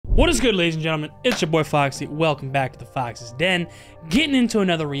What is good, ladies and gentlemen? It's your boy Foxy. Welcome back to the Fox's Den. Getting into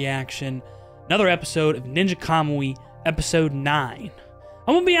another reaction, another episode of Ninja Kamui, episode 9.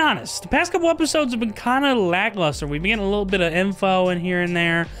 I'm gonna be honest, the past couple episodes have been kind of lackluster. We've been getting a little bit of info in here and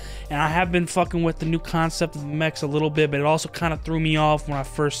there, and I have been fucking with the new concept of the mechs a little bit, but it also kind of threw me off when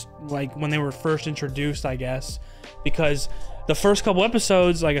when they were first introduced, I guess, because the first couple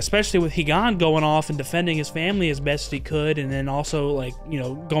episodes, like especially with Higan going off and defending his family as best he could, and then also like, you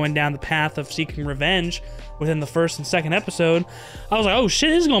know, going down the path of seeking revenge within the first and second episode, I was like, oh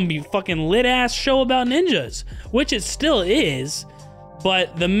shit, this is gonna be a fucking lit ass show about ninjas, which it still is.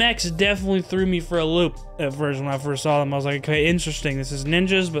 But the mechs definitely threw me for a loop at first when I first saw them. I was like, okay, interesting. This is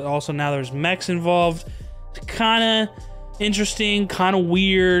ninjas, but also now there's mechs involved. It's kind of interesting, kind of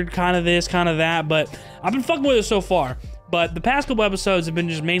weird, kind of this, kind of that. But I've been fucking with it so far. But the past couple episodes have been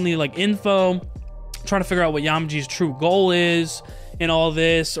just mainly like info, trying to figure out what Yamaji's true goal is in all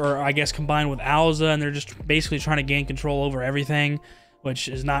this, or I guess combined with Alza, and they're just basically trying to gain control over everything, which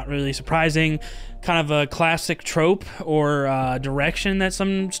is not really surprising. Kind of a classic trope or direction that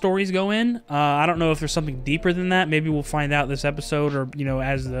some stories go in. I don't know if there's something deeper than that. Maybe we'll find out this episode, or, you know,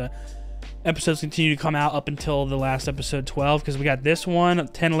 as the episodes continue to come out up until the last episode 12, because we got this one,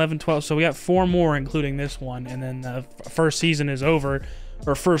 10, 11, 12, so we got 4 more including this one, and then the first season is over,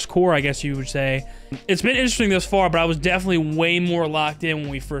 or first core, I guess you would say. It's been interesting thus far, but I was definitely way more locked in when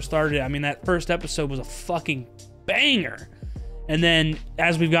we first started. I mean, that first episode was a fucking banger. And then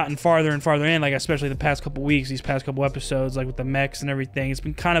as we've gotten farther and farther in, like especially the past couple weeks, these past couple episodes, like with the mechs and everything, it's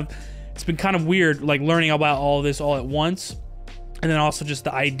been kind of weird, like learning about all of this all at once. And then also just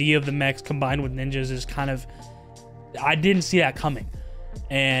the idea of the mechs combined with ninjas is kind of, I didn't see that coming.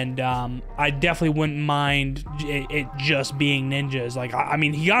 And I definitely wouldn't mind it just being ninjas. Like, I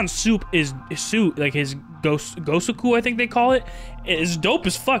mean, Higan's suit, like his Gosuku, I think they call it, is dope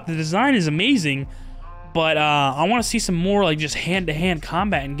as fuck. The design is amazing. But I want to see some more like just hand-to-hand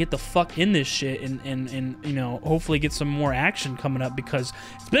combat and get the fuck in this shit, and you know, hopefully get some more action coming up, because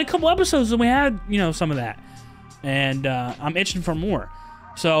it's been a couple episodes and we had, you know, some of that. And I'm itching for more.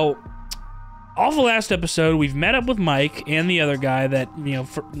 So off the last episode, we've met up with Mike and the other guy that, you know,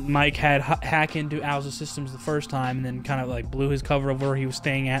 Mike had hack into Alza's systems the first time, and then kind of like blew his cover over where he was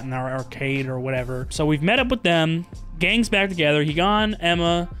staying at in our arcade or whatever. So we've met up with them, gang's back together, Higan,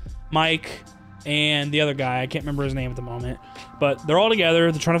 Emma, Mike, and the other guy, I can't remember his name at the moment, but they're all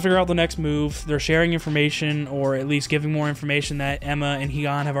together. They're trying to figure out the next move. They're sharing information, or at least giving more information that Emma and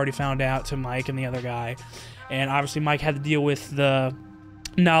Higan have already found out to Mike and the other guy. And obviously Mike had to deal with the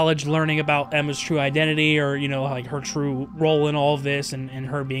knowledge, learning about Emma's true identity, or, you know, like her true role in all of this, and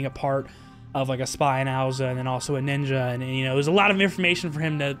her being a part of like a spy in Alza, and then also a ninja, and you know, it was a lot of information for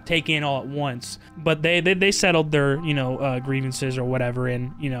him to take in all at once. But they settled their, you know, grievances or whatever,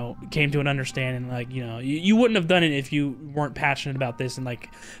 and, you know, came to an understanding. Like, you know, you wouldn't have done it if you weren't passionate about this and like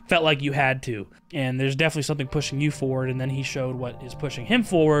felt like you had to. And there's definitely something pushing you forward. And then he showed what is pushing him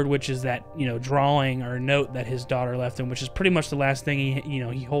forward, which is that, you know, drawing or note that his daughter left him, which is pretty much the last thing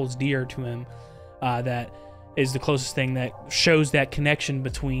he holds dear to him. That is the closest thing that shows that connection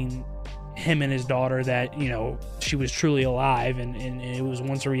between him and his daughter, that, you know, she was truly alive, and it was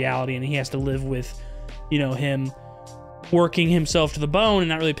once a reality, and he has to live with, you know, him working himself to the bone and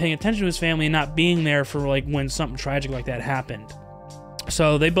not really paying attention to his family, and not being there for like when something tragic like that happened.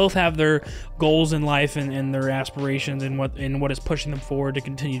 So they both have their goals in life, and their aspirations, and what is pushing them forward to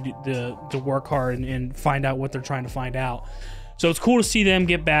continue to work hard and find out what they're trying to find out. So it's cool to see them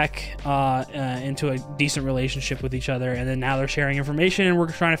get back into a decent relationship with each other, and then now they're sharing information, and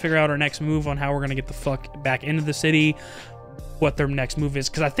we're trying to figure out our next move on how we're going to get the fuck back into the city, what their next move is.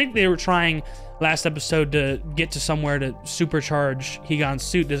 Because I think they were trying last episode to get to somewhere to supercharge Higan's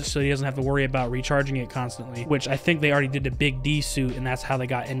suit, so he doesn't have to worry about recharging it constantly, which I think they already did to Big D suit, and that's how they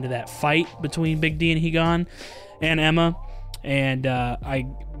got into that fight between Big D and Higan and Emma. And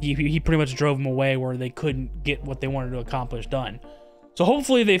he pretty much drove them away where they couldn't get what they wanted to accomplish done. So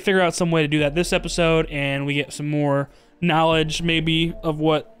hopefully they figure out some way to do that this episode, and we get some more knowledge maybe of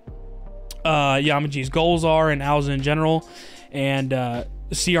what Yamaji's goals are and Alza in general, and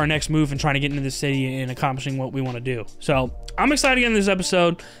see our next move in trying to get into the city and accomplishing what we want to do. So I'm excited to get into this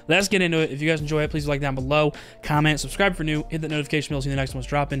episode. Let's get into it. If you guys enjoy it, please like down below, comment, subscribe for new, hit that notification bell so you see the next one's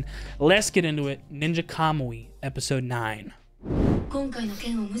dropping. Let's get into it. Ninja Kamui, episode 9. 今回の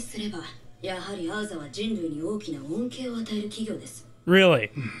件を無視すれば、やはりアーザは人類に大きな恩恵を与える企業です。Really?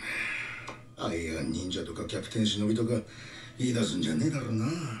 アイアン忍者とかキャプテン忍びとか言い出すんじゃねえだろうな。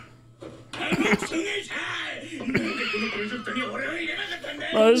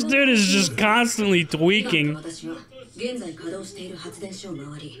Well, this dude is just constantly tweaking. 現在稼働している発電所を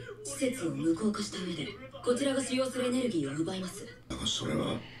回り、施設を無効化した上でこちらが使用するエネルギーを奪います。だがそれ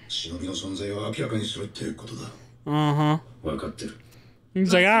は忍びの存在を明らかにするってことだ。分かってる。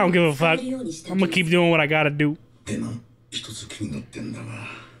He's like, I don't give a fuck. I'm gonna keep doing what I gotta do. でな、一つ気になってんだが。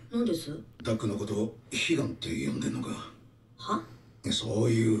何です？ダックのことを悲願って呼んでんのか。は？そう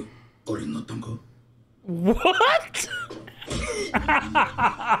いう俺になったんか。 What?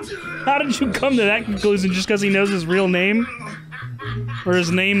 How did you come to that conclusion just because he knows his real name? Or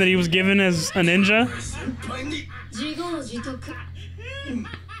his name that he was given as a ninja?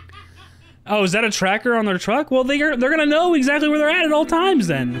 Oh, is that a tracker on their truck? Well, they're gonna know exactly where they're at all times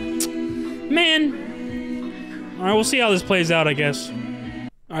then. Man. Alright, we'll see how this plays out, I guess.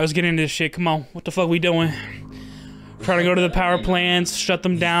 Alright, let's get into this shit. Come on. What the fuck we doing? Trying to go to the power plants, shut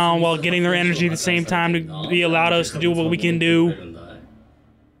them down while getting their energy at the same time to be allowed us to do what we can do.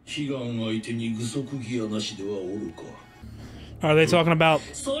 Are they talking about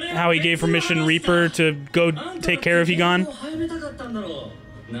how he gave permission Reaper to go take care of Higan?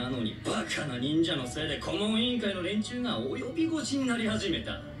 なのにバカな忍者のせいで顧問委員会の連中が及び腰になり始め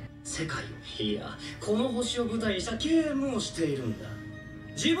た。世界をいやこの星を舞台にしたゲームをしているんだ。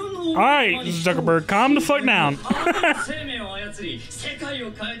自分の Alright, Zuckerberg, calm the fuck down. 生命を操り世界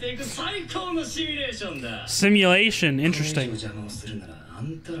を変えていく最高のシミュレーションだ。 Simulation, interesting. 邪魔をするならあ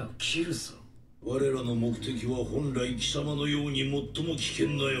んたらを切るぞ。我らの目的は本来貴様のように最も危険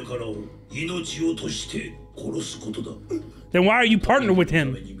な輩を命を賭して殺すことだ。 Then why are you partnered with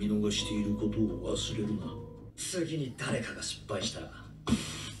him? 見逃していることを忘れるな。次に誰かが失敗したら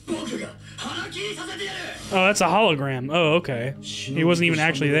僕が腹切りさせてやる。 Oh, that's a hologram. Oh, okay. He wasn't even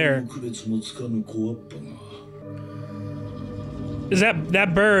actually there. Is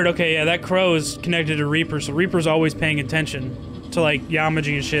that bird? Okay, yeah, that crow is connected to Reaper, so Reaper's always paying attention to like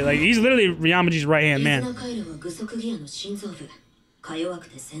Yamaji and shit. Like he's literally Yamaji's right hand man.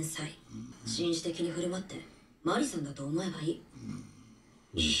 マリさんだと思えばいい。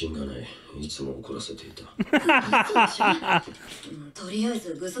自信がない。いつも怒らせていた。とりあえ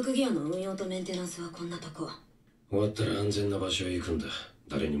ず具足ギアの運用とメンテナンスはこんなとこ。終わったら安全な場所へ行くんだ。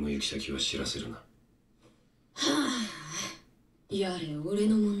誰にも行き先は知らせるな。はあ、やれ俺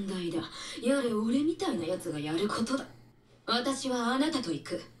の問題だ。やれ俺みたいなやつがやることだ。私はあなたと行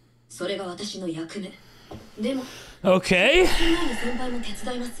く。それが私の役目。でも、Okay. 先輩も手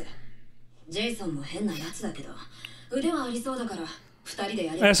伝います。 ジェイソンも変なやつだけど、腕はありそうだから、二人で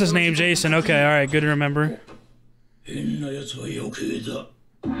やれば。 That's his name, Jason. Okay, alright, good to remember. 変なやつは余計だ。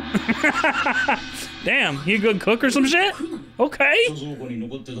 Damn, he a good cook or some shit? Okay. 倉庫に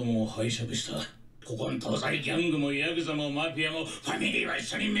残ってたもんを拝借した。ここに東西ギャングもヤクザもマフィアもファミリーは一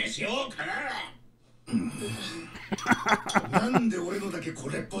緒に飯をかな。なんで俺のだけこ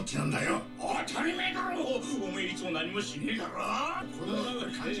れっぽっちなんだよ。当たり前だろ。お前いつも何もしねえだろ。この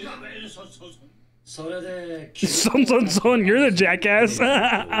感じだ。それで Son, you're the jackass.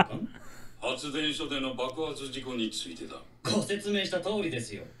 発電所での爆発事故についてだ。ご説明した通りで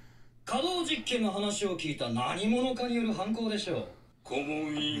すよ。稼働実験の話を聞いた何者かによる犯行でしょう。顧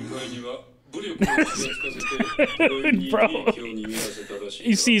問委員会には武力をちらつかせてこれに利益を握らせたらしい。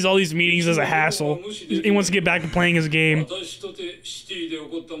 He sees all these meetings as a hassle. He wants to get back to playing his game. 私とてシティで起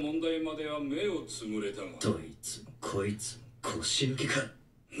こった問題までは目をつむれたが。どいつこいつ腰抜けか。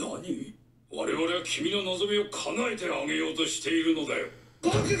何？我々は君の望みを叶えてあげようとしているのだよ。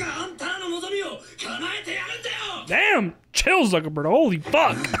僕があんたらの望みを叶えてやるんだよ。 Damn, chill, Zuckerberg. Holy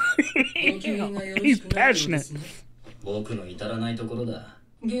fuck. He's passionate. 僕の至らないところだ。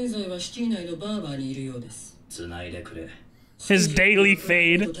現在はシティ内のバーバーにいるようです。繋いでくれ。 His daily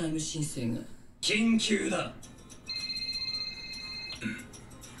fade. タイム申請が緊急だ。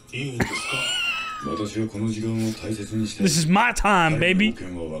いいんですか。私はこの時間を大切にして。 This is my time, baby. 保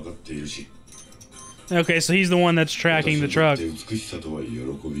険は分かっているし。 Okay, so he's the one that's tracking the truck. 美しさとは喜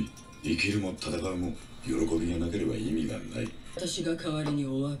び、生きるも戦うも喜びがなければ意味がない。私が代わりに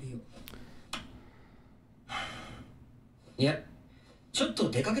お詫びを。いや、ちょっと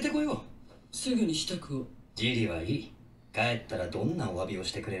出かけてこよう。すぐに支度を。ジリはいい。帰ったらどんなお詫びを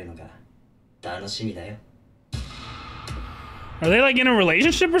してくれるのか楽しみだよ。Are they like in a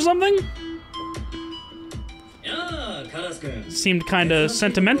relationship or something? やあ、カラス君。 Seemed kind of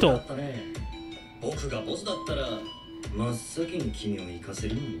sentimental. 僕がボスだったら真っ先に君を行かせ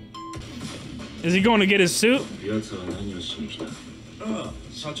るのに。 Is he going to get his suit? 奴は何をしに来た？ああ、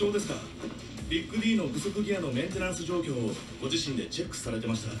社長ですか。ビッグ D の具足ギアのメンテナンス状況をご自身でチェックされて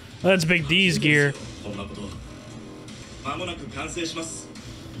ました。That's Big D's gear. こんなこと。間もなく完成します。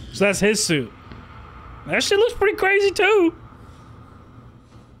 So that's his suit. That shit looks pretty crazy too.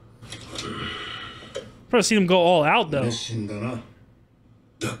 Probably see them go all out though. 熱心だな。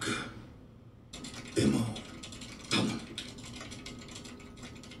ダック、エマを頼む。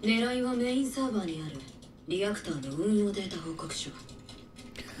狙いはメインサーバーにあるリアクターの運用データ報告書。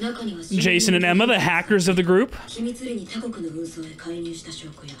中には Jason and Emma, the hackers of the group. 機密裏に他国の運送へ介入した証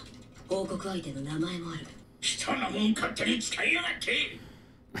拠や報告相手の名前もある。人のもん勝手に使いやがって。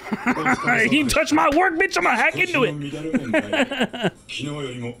You touch my work, bitch, I'm gonna hack into it. 昨日よ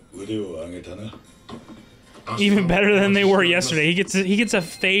りも腕を上げたな。Even better than they were yesterday. He gets a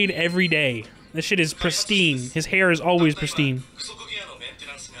fade every day. This shit is pristine. His hair is always pristine.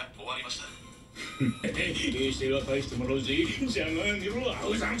 手は返してもらうぜ。邪魔にろ、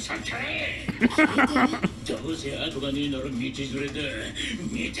青ざんさんかい。どうせ後がねえなら道連れだ。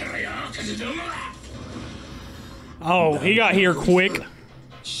見てろよ、クズども。Oh, he got here quick.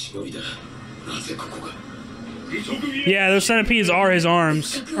 忍びだ。なぜここが。 Yeah, those centipedes are his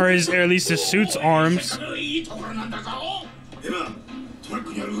arms, or at least his suit's arms. エマ、トラッ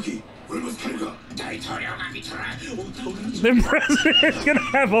クにある武器、俺も使えるか。 大統領が見たら、 The president is gonna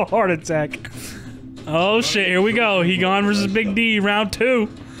have a heart attack. Oh shit, here we go. He-Gon versus Big D, round 2.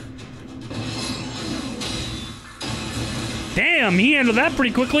 Damn, he handled that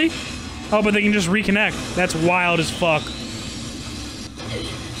pretty quickly. Oh, but they can just reconnect. That's wild as fuck.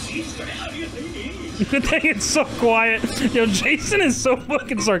 Dang, it's so quiet. Yo, Jason is so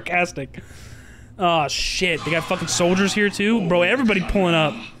fucking sarcastic. Oh shit, they got fucking soldiers here too? Bro, everybody pulling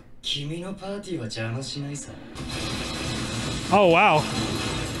up. Oh wow.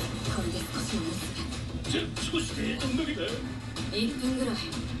 1分ぐらい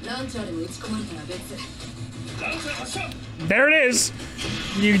ランチャーでも撃ち込まれたら別。 There it is.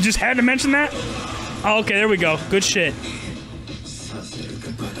 You just had to mention that? Oh, okay, there we go. Good shit.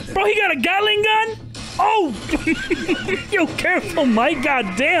 Bro, he got a Gatling gun? Oh! Yo, careful, Mike.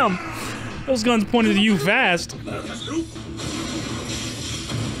 God damn. Those guns pointed to you fast.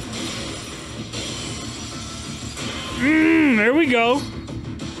 There we go.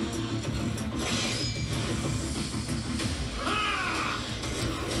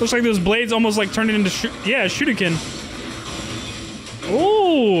 Looks like those blades almost like turned it into shuriken.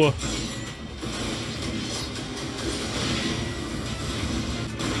 Ooh.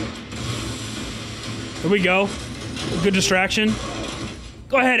 There we go. Good distraction.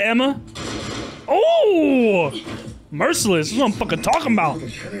 Go ahead, Emma. Oh! Merciless. This is what I'm fucking talking about.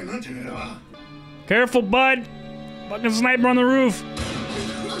 Careful, bud. Fucking sniper on the roof.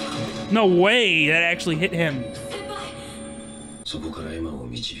 No way that actually hit him.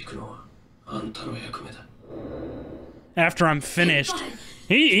 After I'm finished.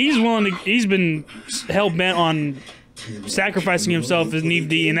 He's willing to, he's been hell-bent on sacrificing himself as need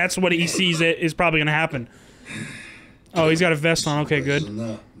be, and that's what he sees it is probably gonna happen. Oh, he's got a vest on. Okay, good.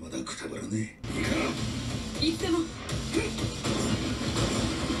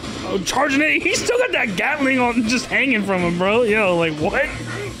 Oh, charging it. He's still got that Gatling on, just hanging from him, bro. Yo, like, what?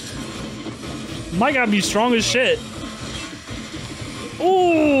 Might gotta be strong as shit.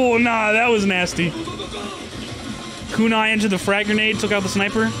 Oh, nah, that was nasty. Kunai into the frag grenade, took out the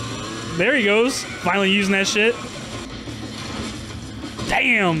sniper. There he goes. Finally using that shit.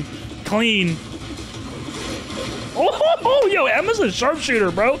 Damn. Clean. Oh, yo, Emma's a sharpshooter,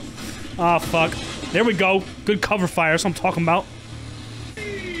 bro. Ah, fuck. There we go. Good cover fire. That's what I'm talking about.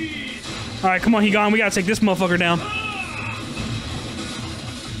 All right, come on, He-Gon. We gotta take this motherfucker down.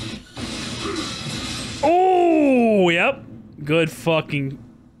 Oh, yep. Good fucking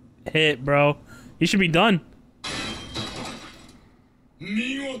hit, bro. He should be done.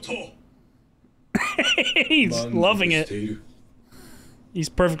 He's loving it. He's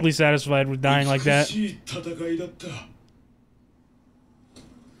perfectly satisfied with dying like that.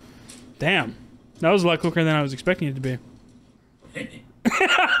 Damn. That was a lot quicker than I was expecting it to be.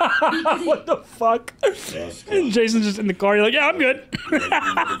 What the fuck? And Jason's just in the car. You're like, yeah, I'm good.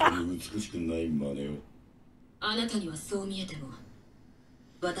 あなたにはそう見えても、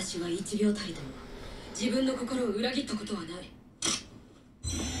私は1秒たりでも自分の心を裏切ったことはない。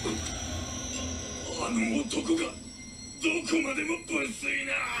あの男がどこまでも不粋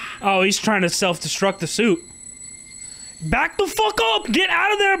な。 Oh, he's trying to self-destruct the suit. Back the fuck up! Get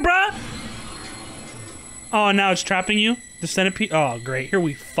out of there, bruh! Oh, now it's trapping you? The centipede? Oh, great. Here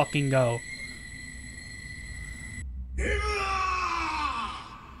we fucking go.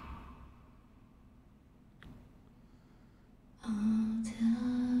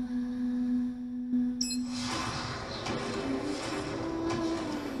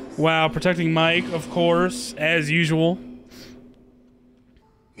 Wow, protecting Mike, of course, as usual.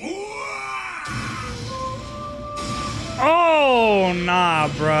 Oh, nah,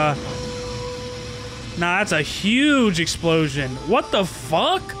 bruh. Nah, that's a huge explosion. What the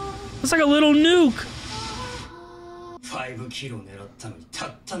fuck? It's like a little nuke. 5キロ狙ったのにた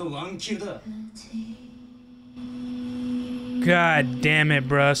ったの1キルだ。 God damn it,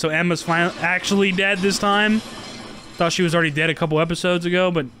 bro. So Emma's finally actually dead this time. Thought she was already dead a couple episodes ago,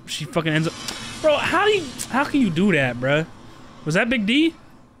 but she fucking ends up. Bro, how can you do that, bro? Was that Big D?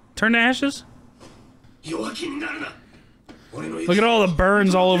 Turn to ashes? Look at all the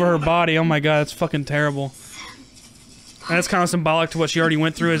burns all over her body. Oh my god, that's fucking terrible. And that's kind of symbolic to what she already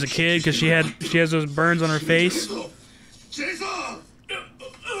went through as a kid, because she has those burns on her face.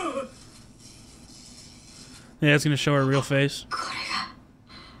 Yeah, it's gonna show her real face.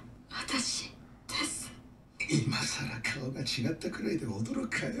 今さら顔が違ったくらいで驚く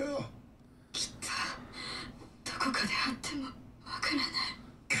かよ。きっとどこかで会ってもわからない。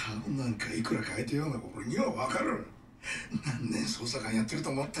顔なんかいくら変えてようが俺にはわかる。何年捜査官やってると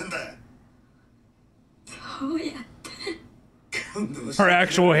思ってんだ。どうやって。 Her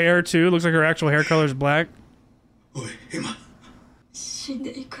actual hair too. Looks like her actual hair color is black. おい、エマ。死ん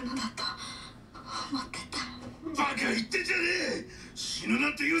でいくのだと思ってた。バカ言ってんじゃねえ。死ぬ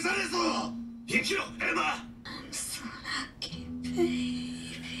なんて許さねえぞ。生きろ、エマ。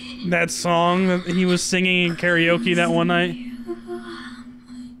 That song that he was singing in karaoke that one night.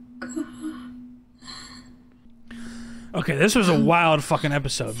 Okay, this was a wild fucking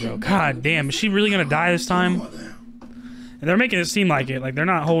episode, bro. God damn, is she really gonna die this time? And they're making it seem like it, like they're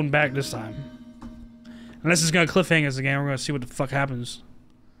not holding back this time. Unless it's gonna cliffhang us again, we're gonna see what the fuck happens.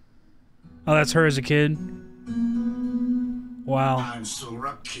 Oh, that's her as a kid. Wow. I'm so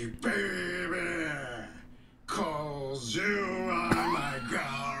lucky, baby, 'cause you are my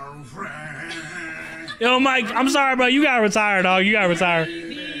girlfriend. Yo, Mike, I'm sorry, bro. You gotta retire, dog. You gotta retire.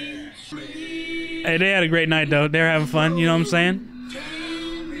 Hey, they had a great night, though. They were having fun. You know what I'm saying?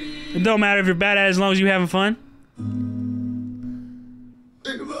 It don't matter if you're bad at it as long as you're having fun.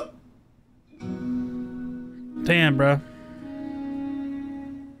 Damn, bro.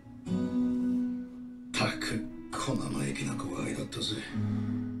 たくこの生意気な子が愛だったぜ。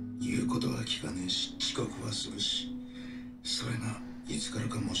言うことは聞かねえし、遅刻はするし。それがいつから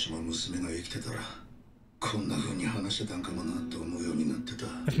かもしも娘が生きてたら、こんな風に話してたんかもなって思うようになってた。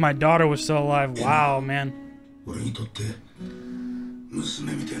If my daughter was still alive, wow, man. 俺にとって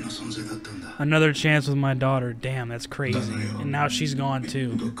娘みたいな存在だったんだ。 Another chance with my daughter. Damn, that's crazy. And now she's gone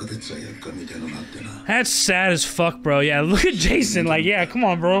too. どっかで罪悪感みたいのがあってな。 That's sad as fuck, bro. Yeah, look at Jason. Like, yeah, come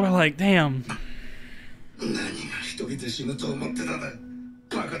on, bro. Like, damn. 何が一人で死ぬと思ってただ。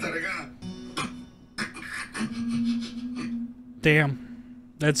バカ誰が。 Damn.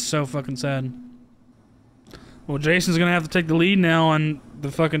 That's so fucking sad. Well, Jason's gonna have to take the lead now on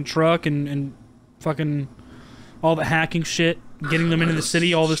the fucking truck and fucking all the hacking shit, getting them into the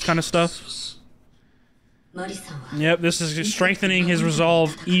city, all this kind of stuff. Yep, this is strengthening his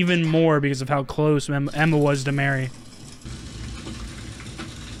resolve even more because of how close Emma was to Mary.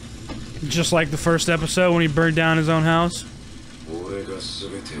 Just like the first episode when he burned down his own house.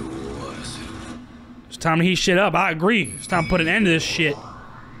 It's time to heat shit up. I agree. It's time to put an end to this shit.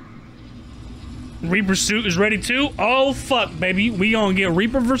 Reaper suit is ready too. Oh fuck, baby. We gonna get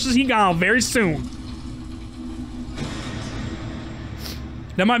Reaper versus Higan very soon.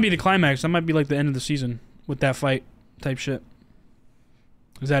 That might be the climax. That might be like the end of the season with that fight type shit.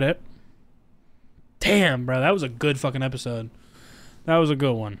 Is that it? Damn, bro. That was a good fucking episode. That was a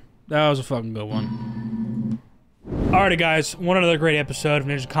good one. That was a fucking good one. Alrighty, guys. One another great episode of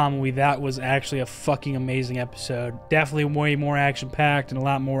Ninja Kamui. That was actually a fucking amazing episode. Definitely way more action-packed and a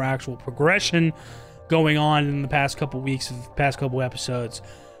lot more actual progression going on in the past couple weeks of past couple episodes.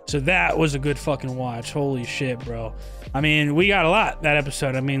 So that was a good fucking watch. Holy shit, bro. I mean, we got a lot that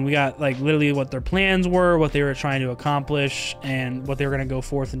episode. I mean, we got like literally what their plans were, what they were trying to accomplish, and what they were going to go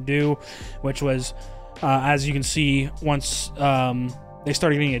forth and do, which was, as you can see, once they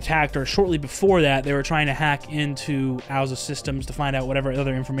started getting attacked, or shortly before that, they were trying to hack into Alza's systems to find out whatever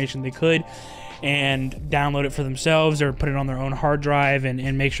other information they could and download it for themselves or put it on their own hard drive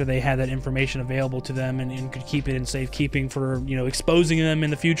and make sure they had that information available to them and could keep it in safekeeping for, you know, exposing them in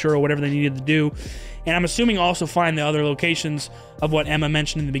the future or whatever they needed to do. And I'm assuming also find the other locations of what Emma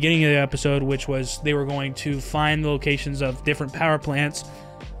mentioned in the beginning of the episode, which was they were going to find the locations of different power plants,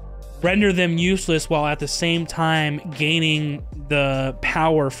 render them useless while at the same time gaining the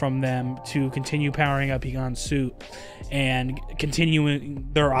power from them to continue powering up Higan's suit and continuing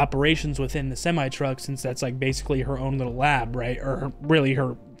their operations within the semi-truck, since that's like basically her own little lab, right? Or really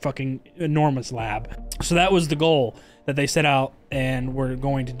her fucking enormous lab. So that was the goal that they set out and were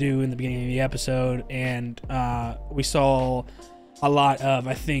going to do in the beginning of the episode. And we saw a lot of,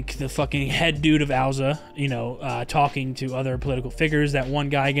 I think, the fucking head dude of Alza, you know, talking to other political figures. That one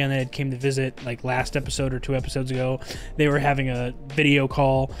guy, again, that came to visit, like, last episode or 2 episodes ago, they were having a video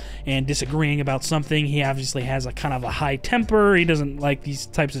call and disagreeing about something. He obviously has a kind of a high temper. He doesn't like these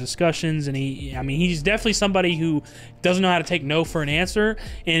types of discussions, and I mean, he's definitely somebody who doesn't know how to take no for an answer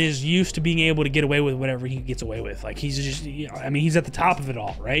and is used to being able to get away with whatever he gets away with. Like, he's just, I mean, he's at the top of it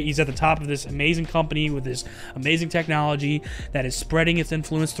all, right? He's at the top of this amazing company with this amazing technology that is spreading its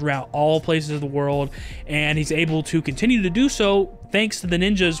influence throughout all places of the world, and he's able to continue to do so thanks to the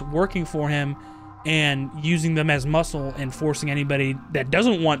ninjas working for him and using them as muscle and forcing anybody that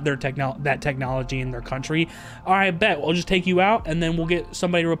doesn't want their technology in their country. All right, bet we'll just take you out, and then we'll get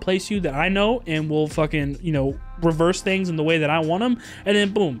somebody to replace you that I know, and we'll fucking, you know, reverse things in the way that I want them, and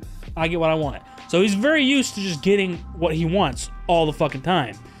then boom, I get what I want. So he's very used to just getting what he wants all the fucking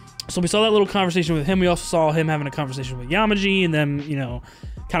time. So we saw that little conversation with him. We also saw him having a conversation with Yamaji, and them, you know,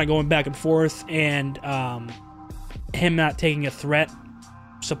 kind of going back and forth, and him not taking a threat,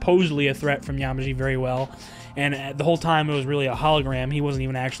 supposedly a threat from Yamaji, very well. And the whole time it was really a hologram. He wasn't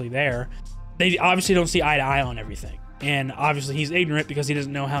even actually there. They obviously don't see eye to eye on everything. And obviously he's ignorant because he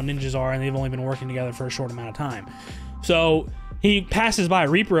doesn't know how ninjas are, and they've only been working together for a short amount of time. So he passes by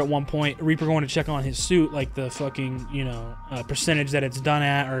Reaper at one point, Reaper going to check on his suit, like the fucking, you know, percentage that it's done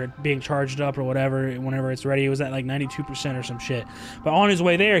at, or being charged up or whatever, whenever it's ready. It was at like 92% or some shit. But on his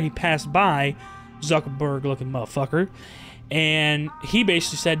way there, he passed by Zuckerberg-looking motherfucker, and he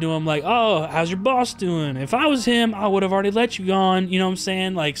basically said to him, like, oh, how's your boss doing? If I was him, I would have already let you gone, you know what I'm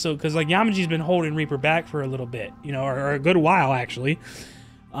saying? Like, so, because, like, Yamaji's been holding Reaper back for a little bit, you know, or a good while, actually.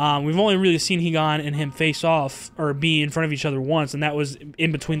 We've only really seen Higan and him face off, or be in front of each other once, and that was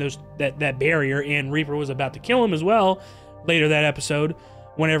in between those that barrier, and Reaper was about to kill him as well, later that episode,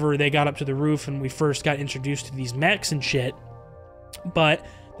 whenever they got up to the roof and we first got introduced to these mechs and shit. But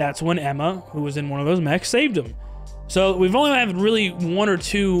that's when Emma, who was in one of those mechs, saved him. So we've only had really 1 or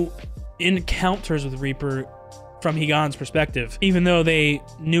 2 encounters with Reaper from Higan's perspective, even though they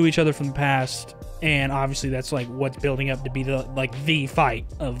knew each other from the past, and obviously that's like what's building up to be the fight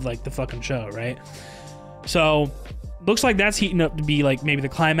of like the fucking show, right? So looks like that's heating up to be like maybe the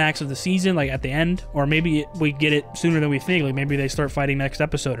climax of the season, like at the end, or maybe we get it sooner than we think. Like maybe they start fighting next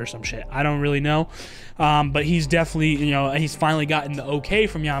episode or some shit. I don't really know. But he's definitely, you know, he's finally gotten the okay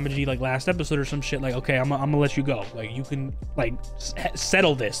from Yamaji, like last episode or some shit. Like, okay, I'm gonna let you go. Like, you can like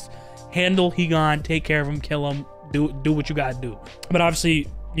settle this, handle Higan, take care of him, kill him, do what you gotta do. But obviously,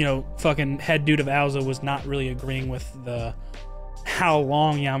 you know, fucking head dude of Alza was not really agreeing with how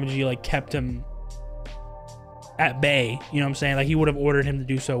long Yamaji like kept him at bay, you know what I'm saying? Like, he would have ordered him to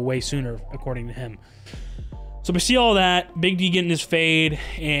do so way sooner, according to him. So we see all that, Big D getting his fade,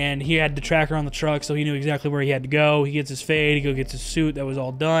 and he had the tracker on the truck, so he knew exactly where he had to go. He gets his fade, he gets his suit, that was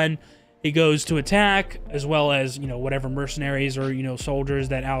all done. He goes to attack, as well as, you know, whatever mercenaries or, you know, soldiers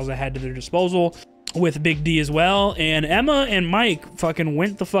that Alza had to their disposal, with Big D as well. And Emma and Mike fucking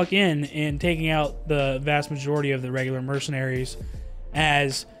went the fuck in and taking out the vast majority of the regular mercenaries,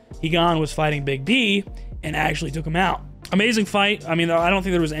 as Higan was fighting Big D and actually took him out. Amazing fight. I mean, I don't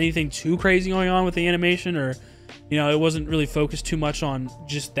think there was anything too crazy going on with the animation, or, you know, it wasn't really focused too much on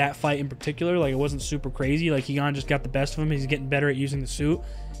just that fight in particular. Like, it wasn't super crazy. Like, Higan just got the best of him. He's getting better at using the suit,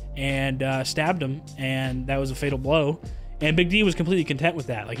 and stabbed him, and that was a fatal blow. And Big D was completely content with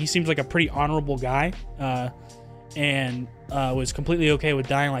that. Like, he seems like a pretty honorable guy, and was completely okay with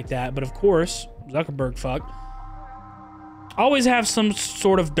dying like that. But of course, Zuckerberg fuck always have some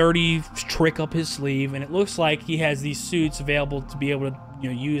sort of dirty trick up his sleeve, and it looks like he has these suits available to be able to, you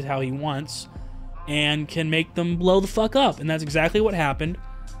know, use how he wants, and can make them blow the fuck up. And that's exactly what happened.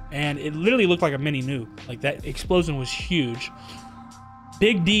 And it literally looked like a mini nuke. Like, that explosion was huge.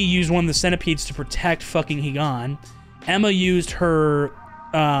 Big D used one of the centipedes to protect fucking Higan. Emma used her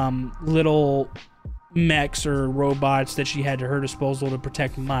little mechs or robots that she had to her disposal to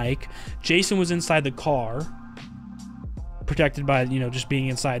protect Mike. Jason was inside the car, protected by, you know, just being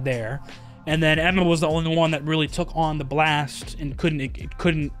inside there. And then Emma was the only one that really took on the blast and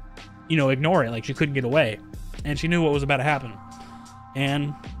couldn't, you know, ignore it. Like, she couldn't get away, and she knew what was about to happen,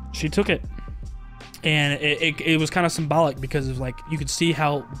 and she took it. And it was kind of symbolic, because of, like, you could see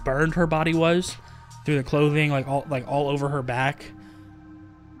how burned her body was through the clothing, like all over her back.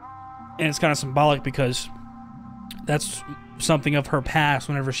 And it's kind of symbolic because that's something of her past.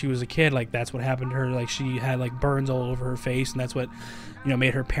 Whenever she was a kid, like, that's what happened to her. Like, she had like burns all over her face, and that's what, you know,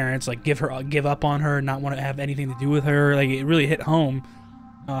 made her parents like give up on her, not want to have anything to do with her. Like, it really hit home,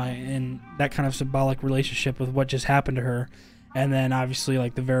 and that kind of symbolic relationship with what just happened to her. And then obviously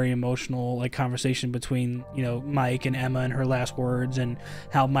like the very emotional like conversation between, you know, Mike and Emma and her last words, and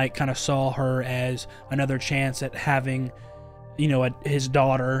how Mike kind of saw her as another chance at having, you know, his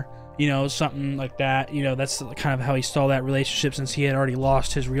daughter, you know, something like that. You know, that's kind of how he saw that relationship, since he had already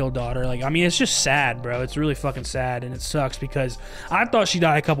lost his real daughter. Like, I mean, it's just sad, bro. It's really fucking sad, and it sucks because I thought she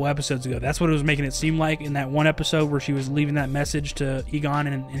died a couple episodes ago. That's what it was making it seem like in that one episode where she was leaving that message to Egon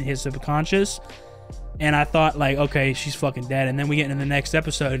in his subconscious. And I thought, like, okay, she's fucking dead. And then we get into the next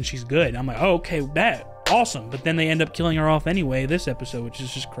episode and she's good. I'm like, oh, okay, that awesome. But then they end up killing her off anyway this episode, which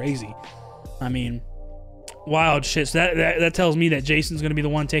is just crazy. I mean, wild shit. So that tells me that Jason's gonna be the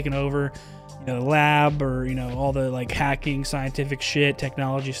one taking over, you know, the lab, or, you know, all the like hacking, scientific shit,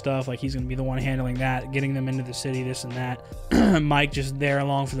 technology stuff. Like, he's gonna be the one handling that, getting them into the city, this and that. Mike just there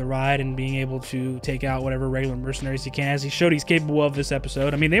along for the ride and being able to take out whatever regular mercenaries he can, as he showed he's capable of this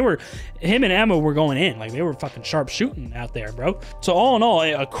episode. I mean, him and Emma were going in, like, they were fucking sharp shooting out there, bro. So all in all,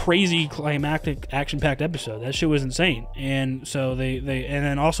 a crazy climactic, action-packed episode. That shit was insane. And so and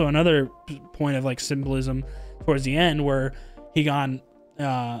then also another point of like symbolism towards the end, where Egon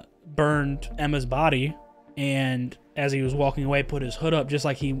burned Emma's body, and as he was walking away put his hood up, just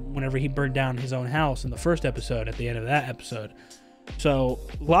like whenever he burned down his own house in the first episode at the end of that episode. So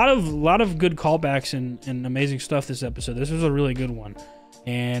a lot of good callbacks and amazing stuff this episode. This was a really good one,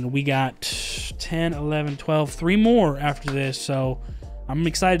 and we got 10, 11, 12, 3 more after this. So I'm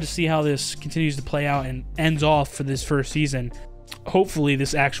excited to see how this continues to play out and ends off for this first season. Hopefully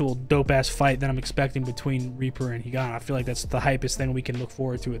this actual dope-ass fight that I'm expecting between Reaper and Egon. I feel like that's the hypest thing we can look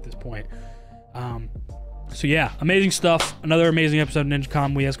forward to at this point. So yeah, amazing stuff. Another amazing episode of Ninja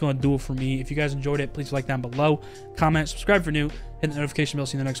Kamui. That's going to do it for me. If you guys enjoyed it, please like down below, comment, subscribe for new, hit the notification bell,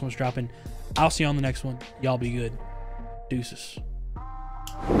 see the next one's dropping. I'll see you on the next one. Y'all be good. Deuces.